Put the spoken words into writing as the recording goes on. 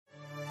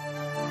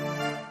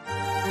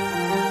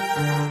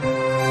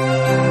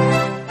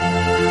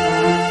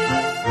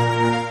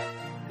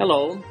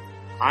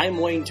I'm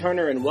Wayne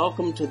Turner, and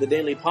welcome to the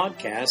daily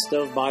podcast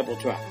of Bible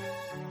Track.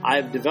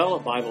 I've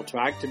developed Bible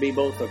Track to be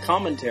both a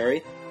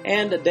commentary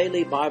and a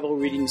daily Bible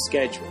reading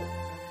schedule.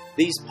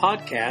 These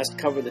podcasts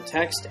cover the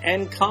text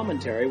and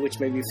commentary, which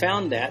may be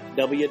found at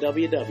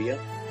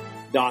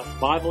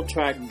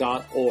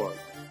www.bibletrack.org.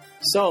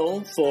 So,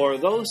 for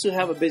those who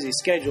have a busy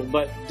schedule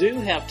but do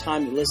have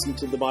time to listen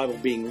to the Bible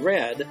being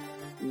read,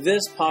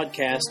 this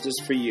podcast is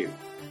for you.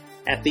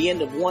 At the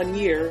end of 1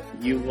 year,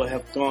 you will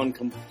have gone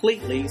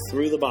completely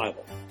through the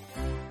Bible.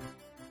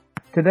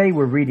 Today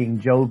we're reading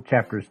Job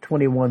chapters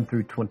 21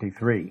 through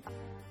 23.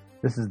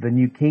 This is the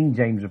New King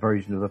James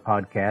Version of the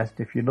podcast.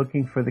 If you're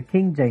looking for the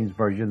King James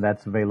Version,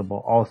 that's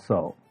available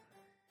also.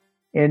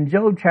 In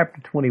Job chapter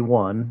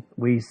 21,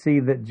 we see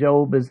that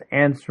Job is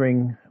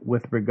answering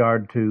with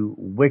regard to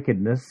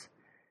wickedness.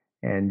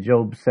 And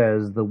Job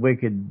says, "The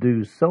wicked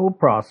do so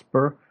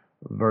prosper,"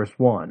 verse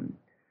 1.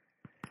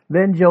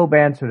 Then Job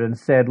answered and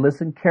said,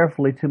 "Listen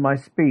carefully to my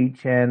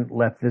speech, and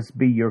let this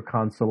be your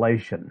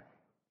consolation.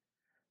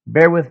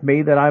 Bear with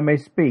me that I may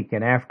speak,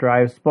 and after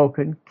I have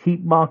spoken,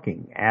 keep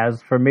mocking.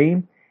 As for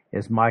me,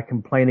 is my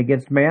complaint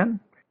against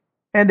man?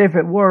 And if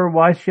it were,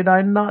 why should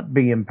I not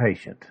be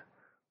impatient?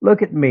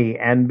 Look at me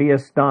and be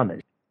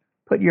astonished.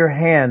 Put your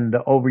hand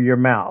over your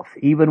mouth.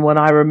 Even when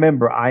I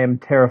remember, I am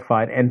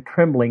terrified, and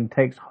trembling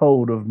takes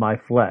hold of my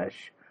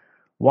flesh.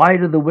 Why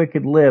do the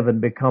wicked live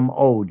and become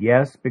old?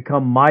 Yes,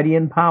 become mighty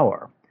in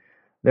power.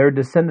 Their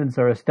descendants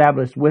are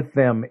established with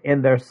them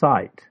in their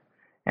sight,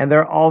 and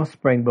their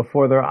offspring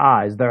before their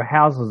eyes. Their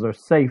houses are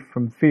safe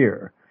from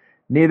fear.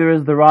 Neither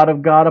is the rod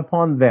of God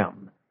upon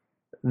them.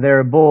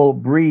 Their bull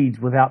breeds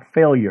without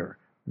failure,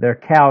 their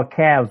cow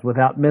calves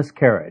without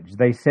miscarriage.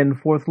 They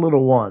send forth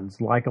little ones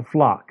like a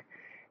flock,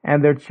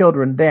 and their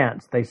children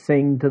dance. They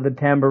sing to the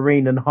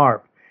tambourine and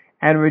harp,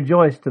 and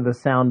rejoice to the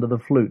sound of the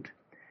flute.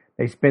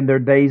 They spend their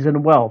days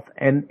in wealth,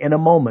 and in a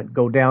moment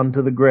go down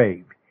to the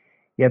grave.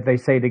 Yet they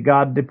say to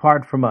God,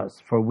 'Depart from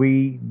us, for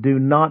we do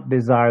not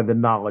desire the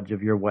knowledge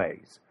of your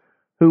ways.'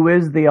 Who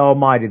is the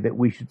Almighty that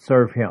we should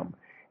serve him?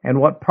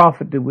 And what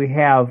profit do we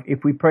have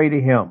if we pray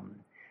to him?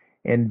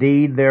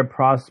 Indeed, their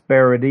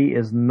prosperity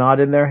is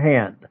not in their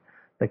hand.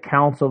 The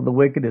counsel of the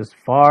wicked is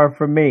far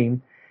from me.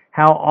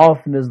 How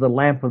often is the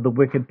lamp of the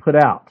wicked put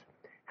out?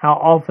 How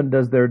often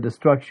does their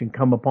destruction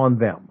come upon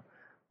them?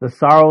 The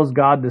sorrows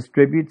God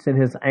distributes in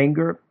his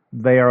anger,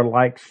 they are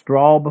like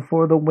straw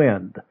before the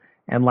wind,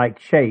 and like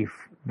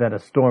chaff that a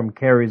storm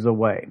carries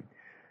away.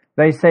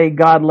 They say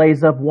God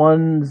lays up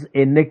one's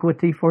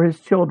iniquity for his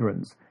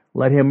children's.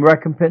 Let him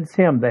recompense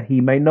him that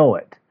he may know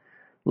it.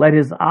 Let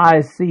his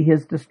eyes see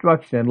his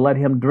destruction, and let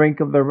him drink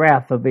of the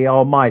wrath of the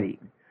Almighty.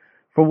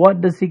 For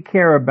what does he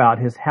care about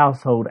his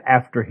household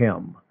after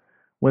him,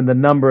 when the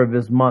number of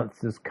his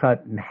months is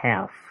cut in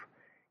half?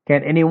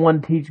 Can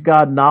anyone teach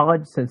God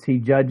knowledge, since he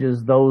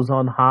judges those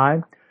on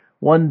high?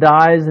 One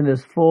dies in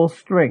his full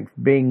strength,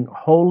 being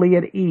wholly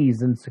at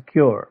ease and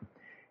secure.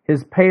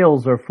 His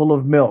pails are full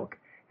of milk,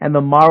 and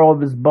the marrow of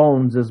his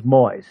bones is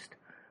moist.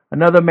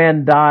 Another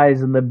man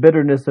dies in the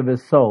bitterness of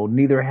his soul,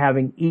 neither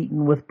having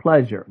eaten with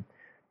pleasure.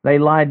 They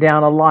lie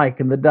down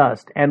alike in the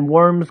dust, and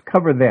worms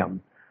cover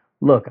them.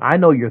 Look, I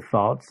know your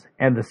thoughts,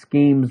 and the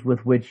schemes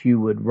with which you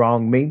would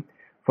wrong me.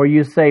 For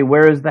you say,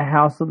 'Where is the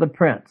house of the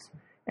prince?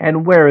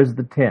 And where is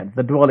the tent,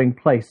 the dwelling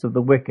place of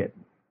the wicked?'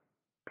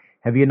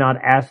 Have you not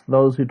asked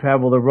those who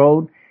travel the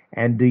road?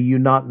 And do you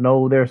not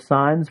know their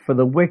signs? For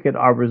the wicked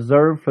are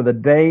reserved for the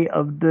day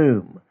of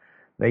doom.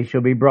 They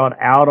shall be brought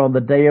out on the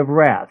day of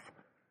wrath.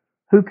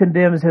 Who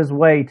condemns his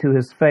way to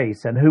his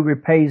face, and who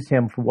repays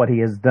him for what he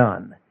has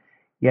done?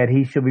 Yet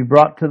he shall be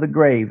brought to the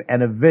grave,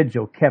 and a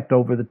vigil kept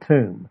over the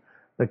tomb.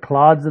 The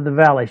clods of the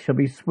valley shall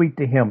be sweet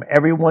to him.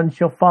 Every one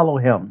shall follow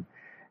him,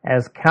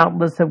 as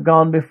countless have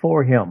gone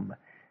before him.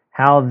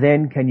 How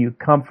then can you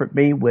comfort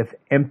me with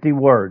empty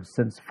words,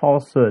 since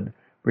falsehood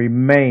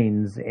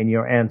remains in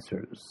your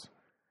answers?"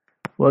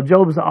 Well,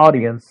 Job's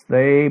audience,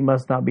 they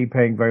must not be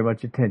paying very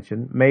much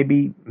attention,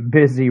 maybe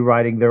busy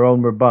writing their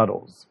own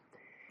rebuttals.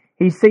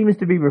 He seems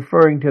to be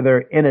referring to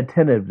their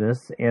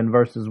inattentiveness in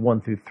verses 1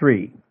 through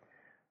 3.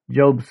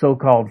 Job's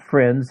so-called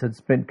friends had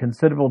spent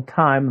considerable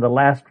time in the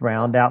last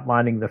round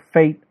outlining the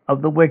fate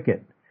of the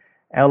wicked.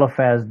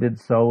 Eliphaz did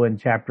so in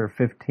chapter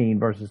 15,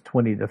 verses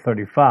 20 to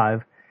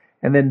 35,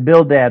 and then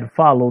Bildad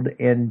followed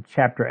in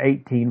chapter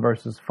 18,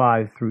 verses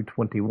 5 through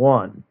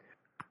 21.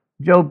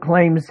 Job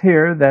claims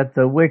here that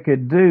the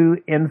wicked do,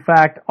 in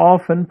fact,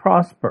 often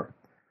prosper.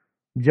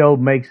 Job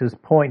makes his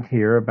point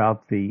here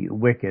about the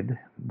wicked.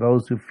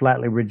 Those who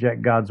flatly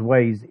reject God's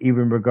ways,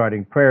 even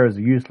regarding prayer as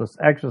a useless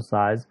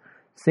exercise,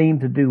 seem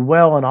to do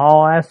well in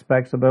all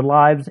aspects of their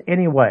lives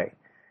anyway.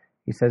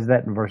 He says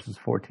that in verses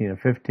 14 and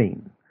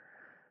 15.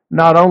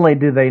 Not only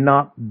do they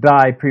not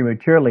die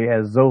prematurely,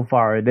 as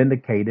Zophar had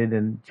indicated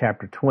in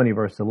chapter 20,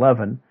 verse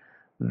 11,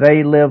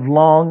 they live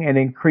long and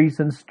increase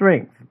in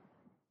strength.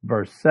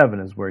 Verse 7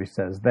 is where he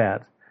says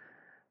that.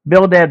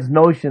 Bildad's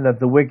notion that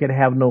the wicked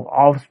have no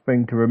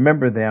offspring to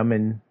remember them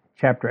in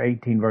chapter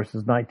 18,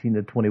 verses 19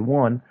 to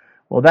 21,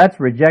 well, that's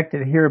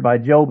rejected here by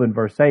Job in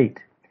verse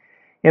 8.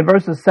 In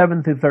verses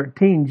 7 through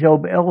 13,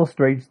 Job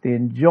illustrates the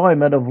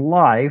enjoyment of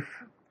life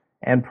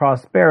and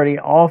prosperity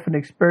often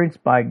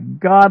experienced by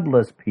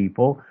godless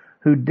people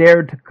who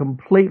dared to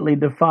completely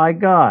defy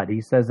God. He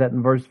says that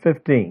in verse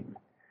 15.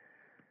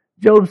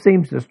 Job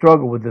seems to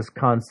struggle with this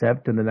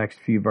concept in the next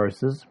few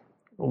verses.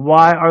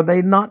 Why are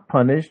they not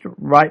punished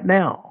right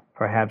now?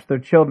 Perhaps their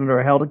children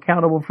are held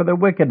accountable for their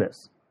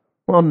wickedness.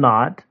 Well,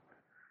 not.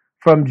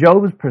 From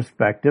Job's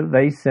perspective,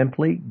 they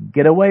simply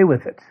get away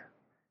with it.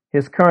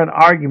 His current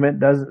argument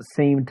doesn't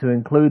seem to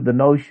include the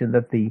notion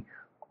that the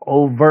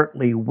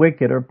overtly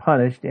wicked are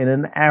punished in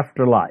an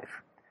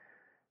afterlife.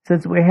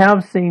 Since we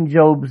have seen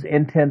Job's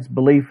intense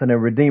belief in a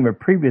Redeemer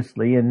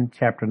previously in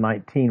chapter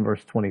 19,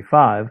 verse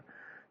 25,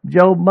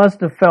 Job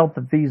must have felt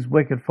that these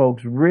wicked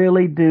folks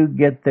really do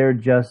get their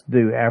just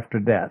due after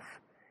death.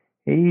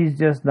 He's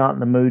just not in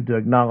the mood to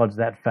acknowledge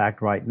that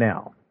fact right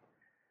now.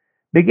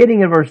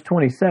 Beginning in verse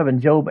 27,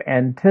 Job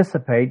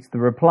anticipates the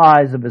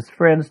replies of his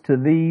friends to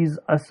these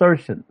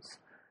assertions.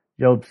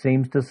 Job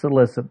seems to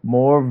solicit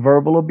more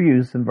verbal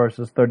abuse in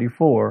verses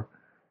 34.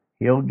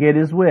 He'll get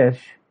his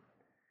wish.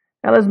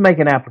 Now let's make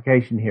an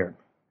application here.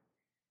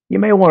 You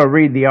may want to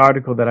read the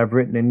article that I've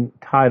written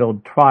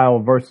entitled Trial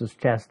versus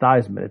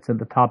Chastisement. It's in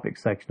the topic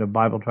section of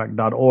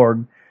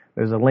BibleTrack.org.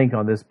 There's a link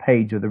on this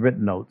page of the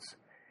written notes.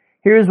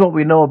 Here's what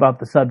we know about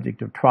the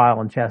subject of trial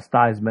and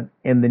chastisement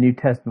in the New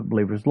Testament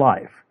believer's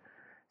life.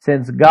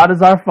 Since God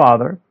is our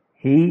Father,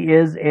 He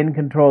is in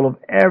control of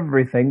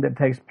everything that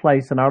takes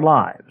place in our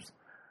lives.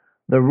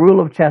 The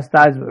rule of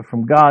chastisement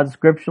from God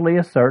scripturally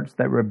asserts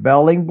that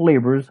rebelling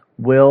believers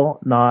will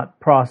not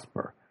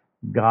prosper.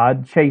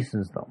 God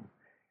chastens them.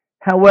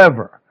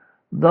 However,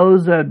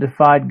 those who have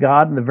defied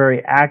God in the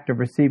very act of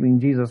receiving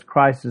Jesus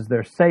Christ as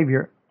their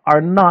Savior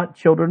are not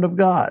children of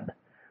God.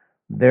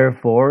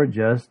 Therefore,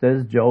 just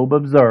as Job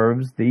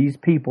observes, these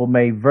people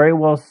may very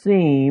well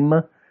seem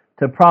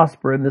to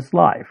prosper in this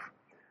life.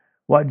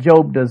 What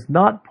Job does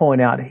not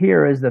point out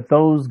here is that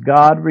those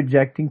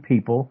God-rejecting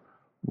people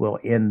will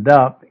end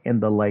up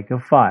in the lake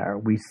of fire.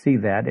 We see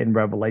that in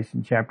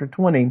Revelation chapter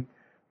 20,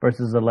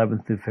 verses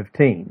 11 through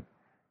 15.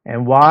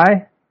 And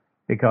why?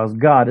 Because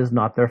God is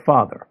not their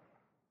Father.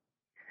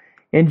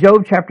 In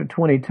Job chapter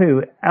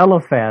 22,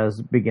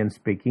 Eliphaz begins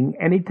speaking,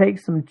 and he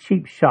takes some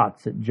cheap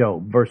shots at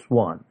Job. Verse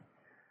 1.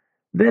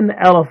 Then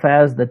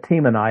Eliphaz the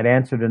Temanite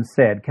answered and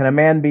said, Can a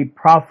man be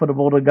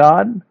profitable to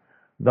God,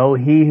 though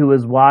he who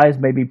is wise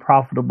may be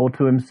profitable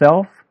to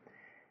himself?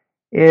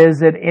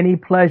 Is it any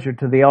pleasure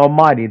to the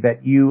Almighty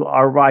that you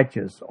are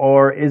righteous,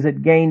 or is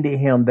it gain to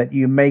him that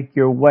you make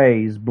your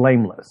ways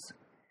blameless?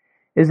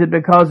 Is it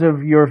because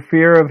of your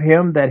fear of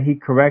him that he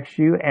corrects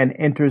you and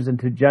enters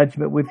into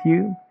judgment with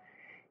you?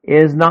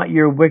 Is not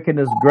your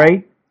wickedness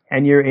great,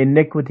 and your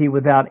iniquity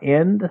without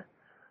end?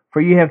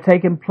 For you have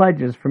taken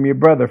pledges from your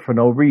brother for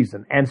no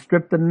reason, and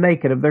stripped the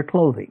naked of their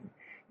clothing.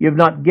 You have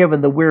not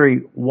given the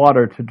weary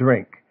water to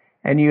drink,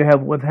 and you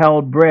have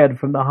withheld bread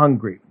from the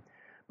hungry.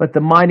 But the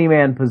mighty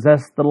man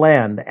possessed the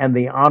land, and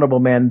the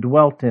honorable man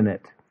dwelt in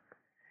it.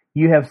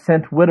 You have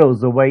sent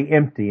widows away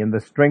empty, and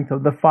the strength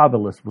of the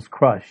fatherless was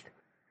crushed.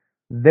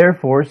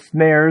 Therefore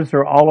snares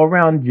are all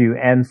around you,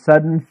 and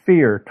sudden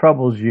fear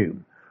troubles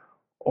you,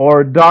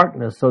 or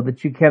darkness so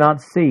that you cannot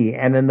see,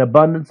 and an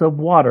abundance of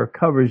water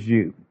covers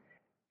you.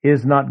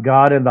 Is not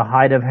God in the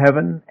height of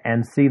heaven,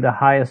 and see the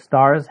highest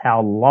stars,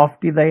 how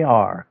lofty they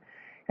are?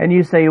 And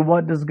you say,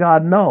 What does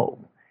God know?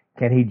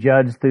 Can he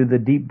judge through the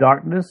deep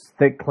darkness,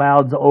 thick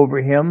clouds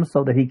over him,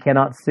 so that he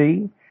cannot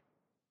see?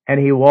 And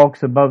he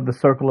walks above the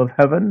circle of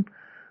heaven.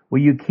 Will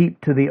you keep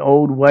to the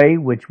old way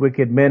which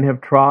wicked men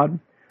have trod,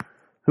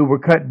 who were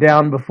cut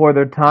down before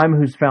their time,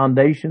 whose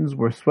foundations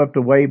were swept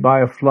away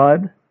by a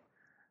flood?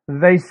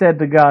 They said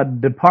to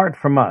God, Depart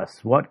from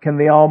us. What can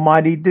the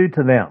Almighty do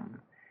to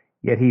them?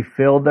 Yet he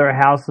filled their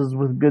houses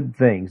with good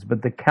things,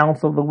 but the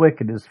counsel of the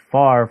wicked is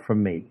far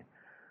from me.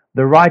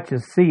 The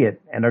righteous see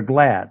it and are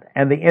glad,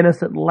 and the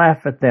innocent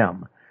laugh at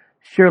them.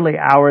 Surely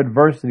our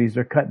adversities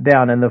are cut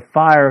down, and the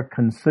fire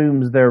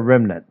consumes their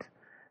remnant.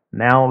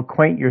 Now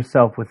acquaint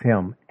yourself with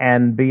him,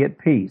 and be at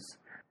peace.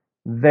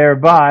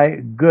 Thereby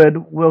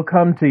good will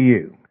come to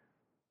you.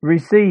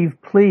 Receive,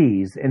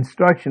 please,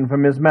 instruction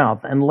from his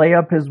mouth, and lay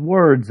up his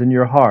words in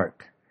your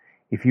heart.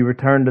 If you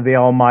return to the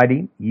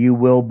Almighty, you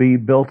will be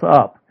built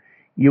up.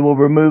 You will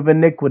remove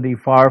iniquity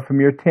far from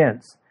your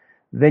tents.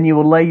 Then you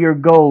will lay your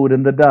gold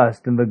in the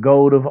dust, and the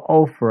gold of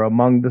Ophir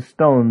among the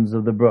stones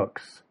of the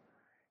brooks.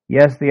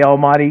 Yes, the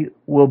Almighty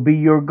will be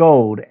your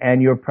gold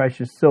and your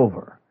precious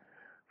silver.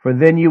 For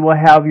then you will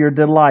have your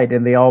delight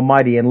in the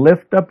Almighty, and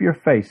lift up your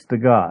face to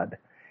God.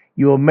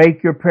 You will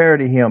make your prayer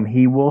to him,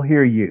 he will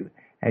hear you,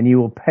 and you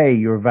will pay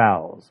your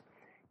vows.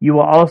 You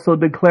will also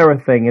declare a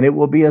thing, and it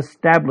will be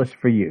established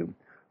for you,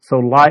 so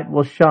light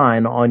will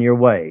shine on your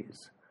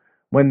ways.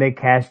 When they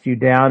cast you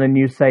down and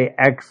you say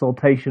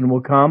exaltation will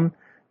come,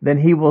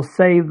 then he will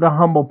save the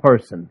humble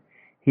person.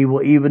 He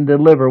will even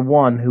deliver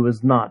one who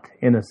is not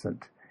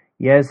innocent.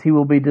 Yes, he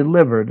will be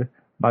delivered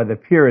by the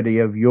purity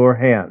of your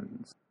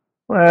hands.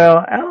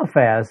 Well,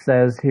 Eliphaz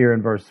says here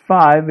in verse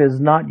 5, "Is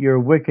not your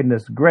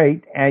wickedness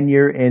great, and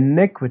your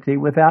iniquity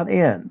without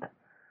end?"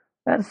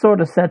 That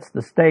sort of sets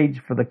the stage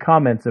for the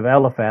comments of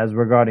Eliphaz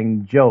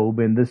regarding Job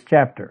in this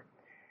chapter.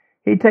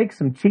 He takes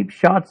some cheap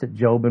shots at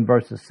Job in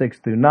verses 6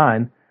 through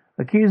 9,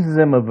 accuses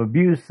him of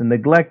abuse and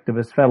neglect of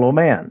his fellow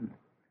man.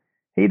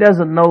 He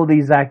doesn't know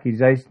these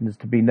accusations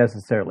to be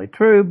necessarily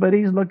true, but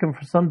he's looking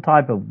for some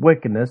type of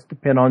wickedness to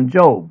pin on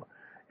Job,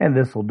 and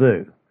this will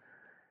do.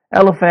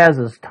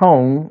 Eliphaz's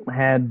tone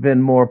had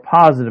been more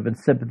positive and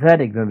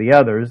sympathetic than the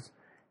others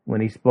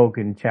when he spoke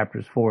in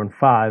chapters 4 and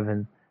 5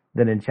 and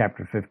then in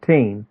chapter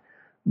 15,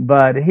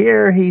 but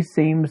here he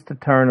seems to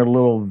turn a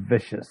little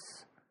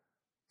vicious.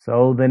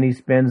 So then he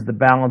spends the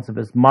balance of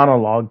his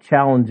monologue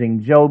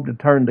challenging Job to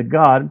turn to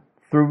God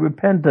through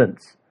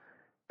repentance.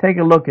 Take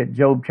a look at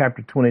Job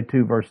chapter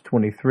 22, verse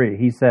 23.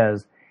 He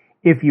says,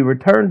 "If you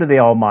return to the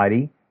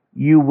Almighty,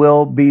 you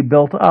will be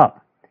built up.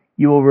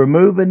 You will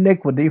remove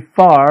iniquity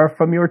far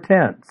from your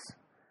tents."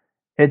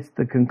 It's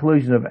the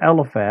conclusion of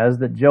Eliphaz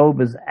that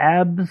Job is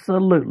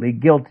absolutely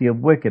guilty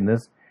of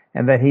wickedness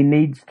and that he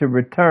needs to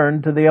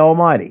return to the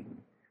Almighty.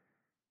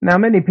 Now,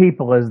 many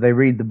people, as they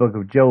read the book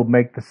of Job,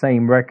 make the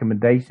same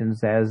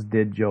recommendations as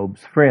did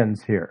Job's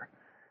friends here.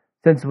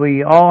 Since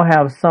we all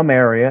have some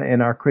area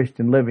in our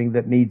Christian living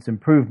that needs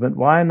improvement,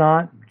 why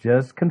not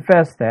just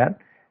confess that,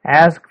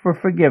 ask for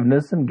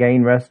forgiveness, and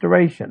gain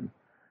restoration?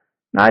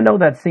 Now, I know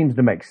that seems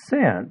to make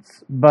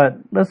sense, but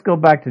let's go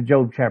back to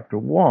Job chapter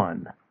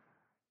 1,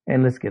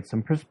 and let's get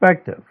some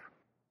perspective.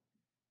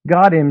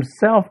 God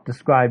himself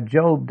described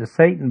Job to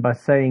Satan by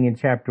saying in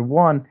chapter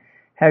 1,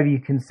 "Have you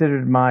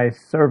considered my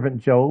servant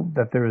Job,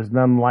 that there is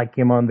none like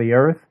him on the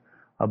earth,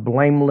 a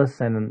blameless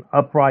and an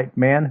upright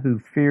man who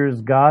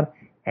fears God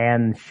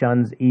and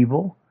shuns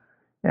evil?"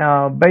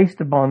 Now, based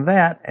upon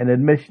that, an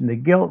admission to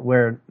guilt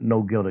where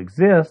no guilt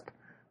exists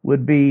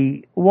would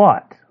be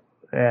what?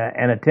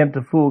 An attempt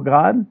to fool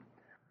God?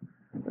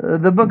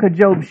 The book of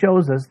Job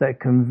shows us that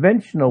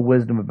conventional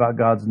wisdom about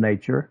God's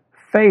nature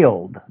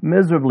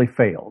miserably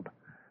failed.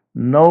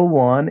 No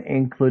one,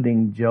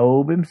 including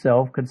Job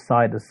himself, could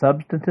cite a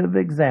substantive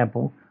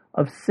example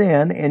of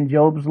sin in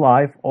Job's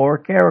life or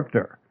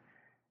character.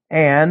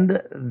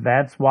 And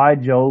that's why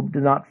Job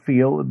did not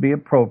feel it would be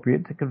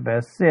appropriate to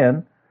confess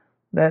sin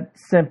that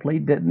simply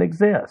didn't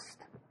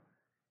exist.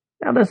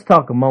 Now let's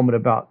talk a moment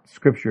about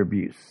scripture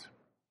abuse.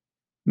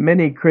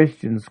 Many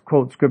Christians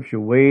quote Scripture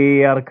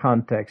way out of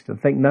context and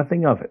think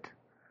nothing of it.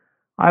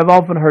 I've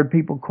often heard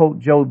people quote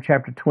Job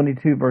chapter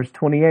 22, verse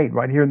 28,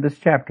 right here in this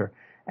chapter,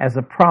 as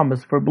a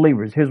promise for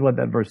believers. Here's what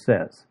that verse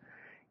says.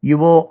 "You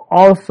will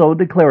also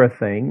declare a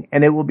thing,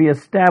 and it will be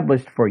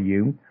established for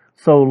you,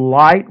 so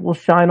light will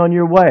shine on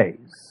your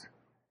ways."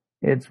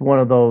 It's one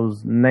of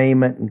those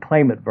name it and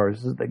claim it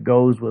verses that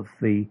goes with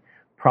the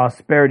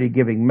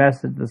prosperity-giving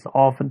message that's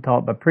often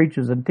taught by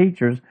preachers and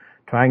teachers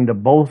trying to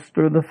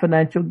bolster the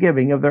financial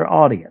giving of their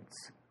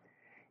audience.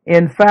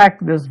 In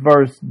fact, this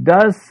verse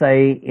does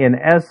say, in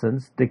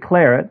essence,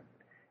 declare it,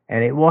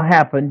 and it will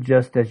happen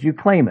just as you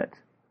claim it.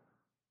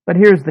 But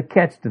here's the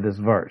catch to this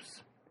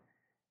verse.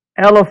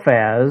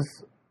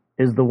 Eliphaz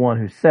is the one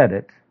who said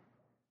it,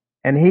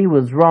 and he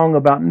was wrong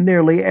about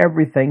nearly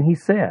everything he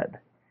said.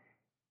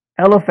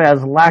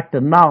 Eliphaz lacked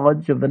a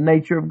knowledge of the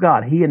nature of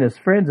God. He and his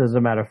friends, as a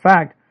matter of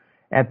fact,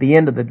 at the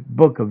end of the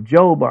book of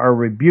Job, are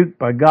rebuked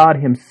by God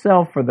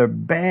himself for their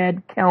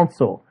bad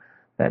counsel.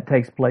 That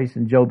takes place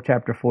in Job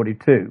chapter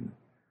 42.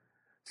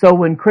 So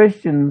when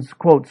Christians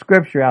quote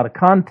Scripture out of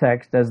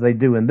context, as they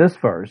do in this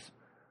verse,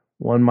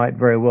 one might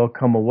very well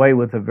come away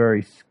with a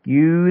very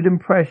skewed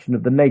impression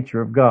of the nature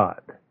of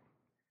God.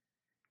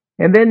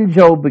 And then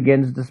Job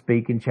begins to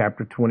speak in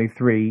chapter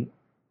 23,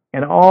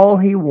 and all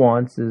he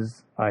wants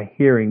is a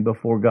hearing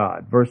before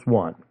God. Verse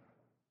 1.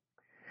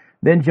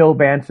 Then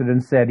Job answered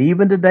and said,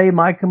 "Even today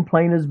my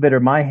complaint is bitter,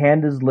 my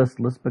hand is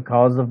listless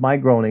because of my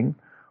groaning.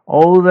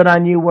 Oh, that I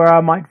knew where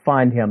I might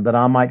find him, that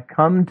I might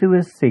come to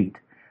his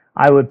seat.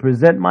 I would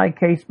present my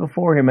case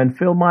before him and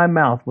fill my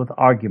mouth with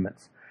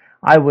arguments.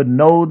 I would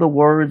know the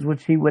words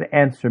which he would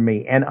answer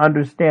me and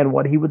understand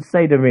what he would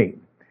say to me.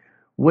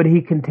 Would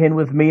he contend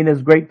with me in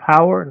his great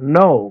power?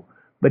 No,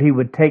 but he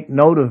would take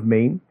note of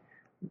me.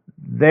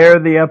 There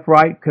the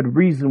upright could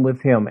reason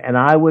with him, and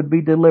I would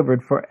be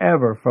delivered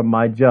forever from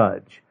my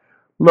judge.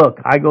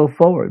 Look, I go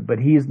forward, but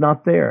he is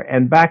not there,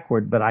 and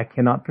backward, but I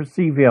cannot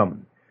perceive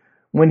him.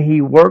 When he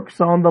works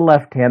on the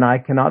left hand, I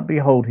cannot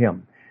behold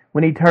him.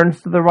 When he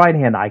turns to the right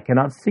hand, I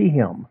cannot see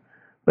him.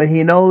 But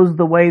he knows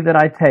the way that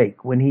I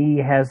take. When he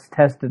has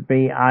tested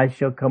me, I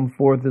shall come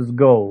forth as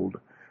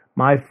gold.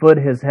 My foot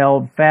has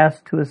held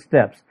fast to his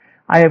steps.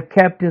 I have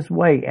kept his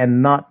way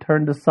and not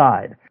turned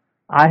aside.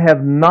 I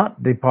have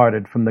not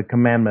departed from the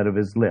commandment of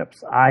his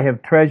lips. I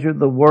have treasured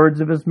the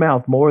words of his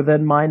mouth more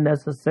than my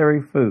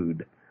necessary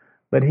food.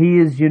 But he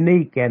is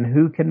unique, and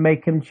who can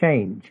make him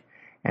change?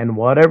 And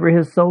whatever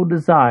his soul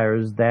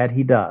desires, that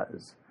he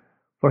does.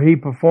 For he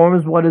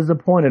performs what is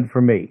appointed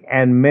for me,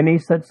 and many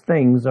such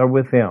things are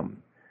with him.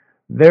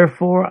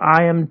 Therefore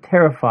I am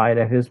terrified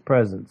at his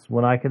presence.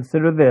 When I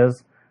consider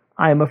this,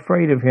 I am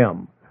afraid of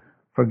him.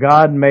 For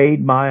God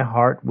made my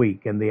heart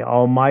weak, and the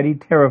Almighty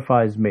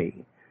terrifies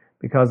me,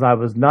 because I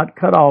was not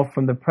cut off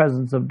from the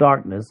presence of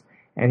darkness,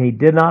 and he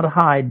did not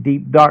hide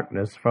deep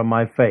darkness from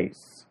my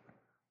face.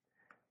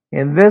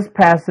 In this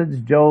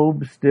passage,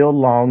 Job still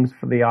longs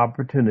for the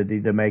opportunity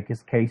to make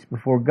his case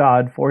before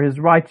God for his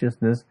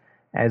righteousness,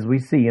 as we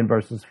see in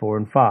verses 4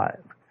 and 5.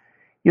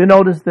 You'll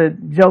notice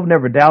that Job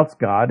never doubts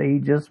God. He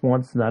just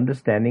wants an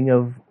understanding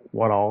of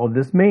what all of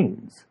this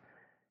means.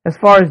 As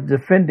far as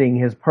defending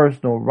his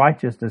personal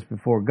righteousness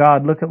before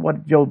God, look at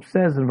what Job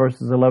says in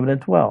verses 11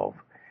 and 12.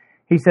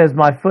 He says,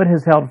 "My foot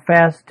has held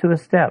fast to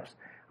his steps.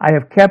 I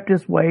have kept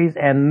his ways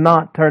and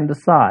not turned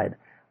aside.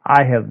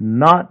 I have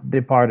not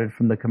departed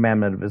from the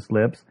commandment of his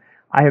lips.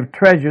 I have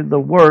treasured the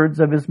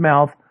words of his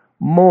mouth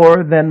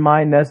more than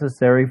my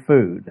necessary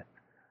food."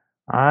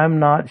 I'm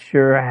not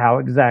sure how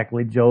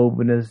exactly Job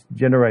and his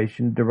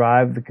generation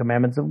derived the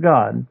commandments of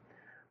God,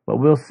 but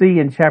we'll see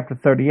in chapter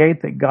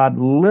 38 that God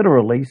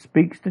literally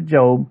speaks to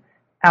Job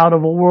out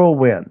of a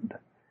whirlwind.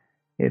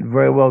 It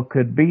very well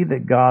could be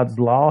that God's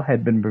law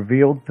had been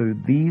revealed through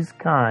these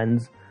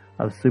kinds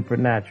of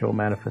supernatural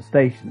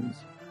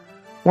manifestations.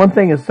 One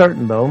thing is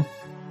certain, though,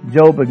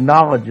 Job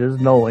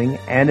acknowledges knowing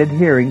and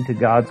adhering to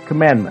God's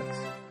commandments.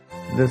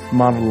 This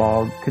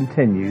monologue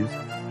continues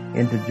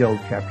into Job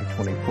chapter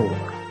 24.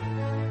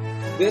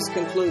 This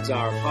concludes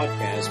our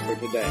podcast for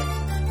today.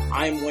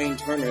 I'm Wayne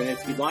Turner, and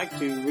if you'd like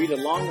to read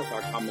along with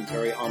our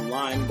commentary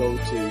online, go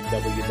to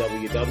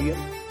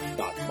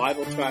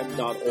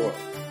www.bibletrack.org.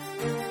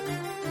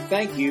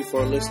 Thank you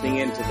for listening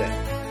in today.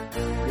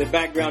 The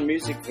background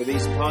music for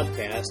these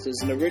podcasts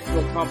is an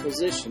original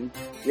composition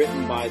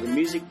written by the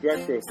music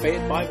director of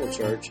Faith Bible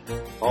Church,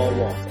 Paul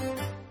Walton.